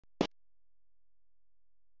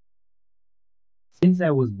Since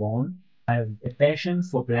I was born, I have a passion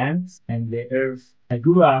for plants and the earth. I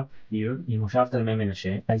grew up here in Moshav Talmei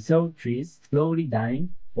Menashe. I saw trees slowly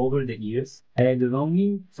dying over the years. I had a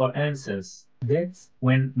longing for answers. That's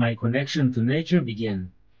when my connection to nature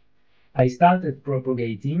began. I started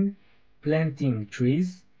propagating, planting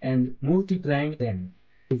trees, and multiplying them.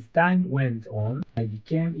 As time went on, I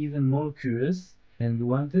became even more curious and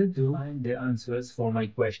wanted to find the answers for my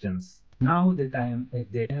questions. Now that I am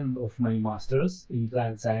at the end of my master's in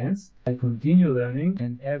plant science, I continue learning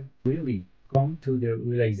and have really come to the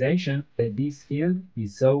realization that this field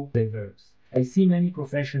is so diverse. I see many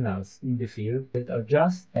professionals in the field that are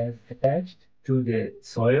just as attached to the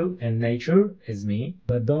soil and nature as me,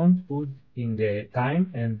 but don't put in the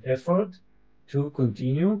time and effort to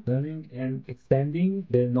continue learning and expanding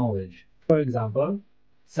their knowledge. For example,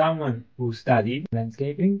 someone who studied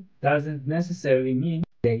landscaping doesn't necessarily mean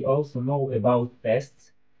they also know about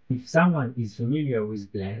pests. If someone is familiar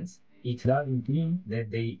with plants, it doesn't mean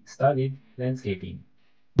that they studied landscaping.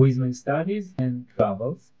 With my studies and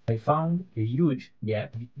travels, I found a huge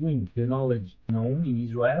gap between the knowledge known in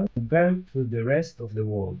Israel compared to the rest of the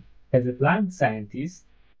world. As a plant scientist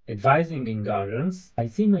advising in gardens, I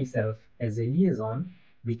see myself as a liaison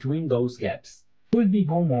between those gaps. Could be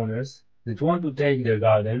homeowners that want to take their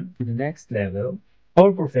garden to the next level,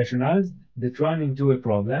 or professionals that run into a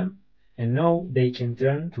problem and know they can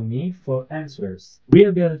turn to me for answers.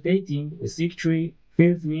 Rehabilitating a sick tree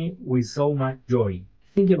fills me with so much joy.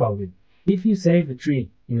 Think about it. If you save a tree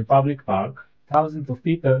in a public park, thousands of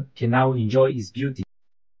people can now enjoy its beauty.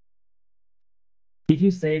 If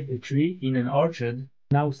you save a tree in an orchard,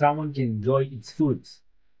 now someone can enjoy its fruits.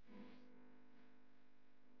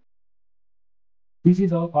 This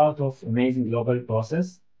is all part of amazing global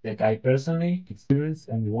process that I personally experience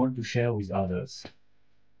and want to share with others.